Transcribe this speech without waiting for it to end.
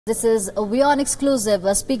This is a WION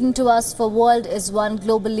Exclusive. Speaking to us for World is One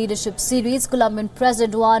Global Leadership Series, Colombian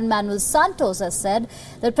President Juan Manuel Santos has said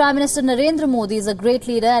that Prime Minister Narendra Modi is a great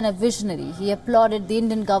leader and a visionary. He applauded the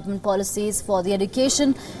Indian government policies for the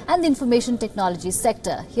education and the information technology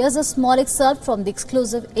sector. Here's a small excerpt from the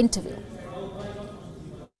exclusive interview.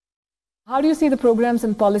 How do you see the programs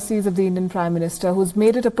and policies of the Indian Prime Minister, who's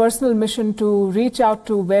made it a personal mission to reach out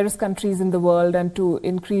to various countries in the world and to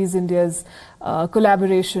increase India's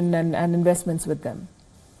collaboration and investments with them?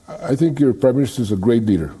 I think your Prime Minister is a great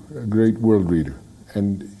leader, a great world leader,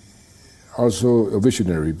 and also a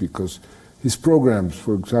visionary, because his programs,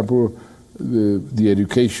 for example, the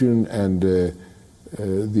education and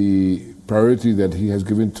the priority that he has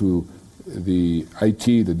given to the IT,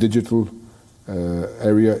 the digital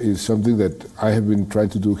area, is something that I have been trying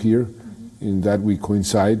to do here, in that we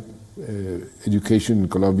coincide. Education in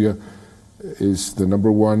Colombia is the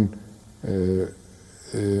 #1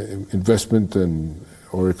 investment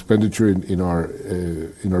or expenditure in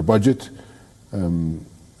our budget.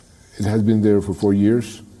 It has been there for 4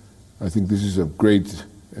 years. I think this is a great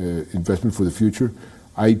investment for the future.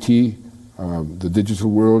 IT, the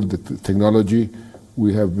digital world, the technology,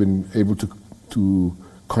 we have been able to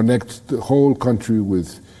connect the whole country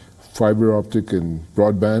with fiber optic and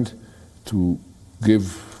broadband to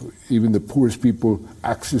give even the poorest people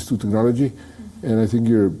access to technology. And I think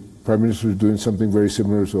your Prime Minister is doing something very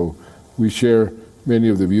similar, so we share many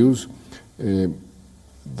of the views.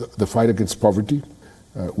 The fight against poverty,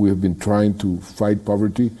 we have been trying to fight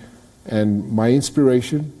poverty, and my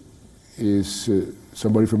inspiration is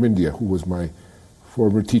somebody from India who was my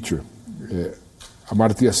former teacher,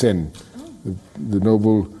 Amartya Sen, the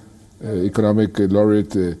Nobel economic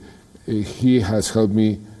laureate. He has helped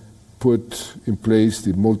me put in place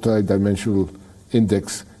the multi-dimensional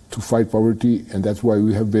index to fight poverty, and that's why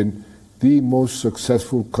we have been the most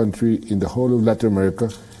successful country in the whole of Latin America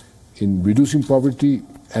in reducing poverty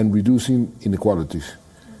and reducing inequalities.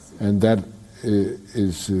 And that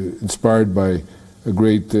is inspired by a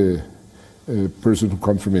great person who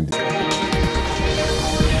comes from India.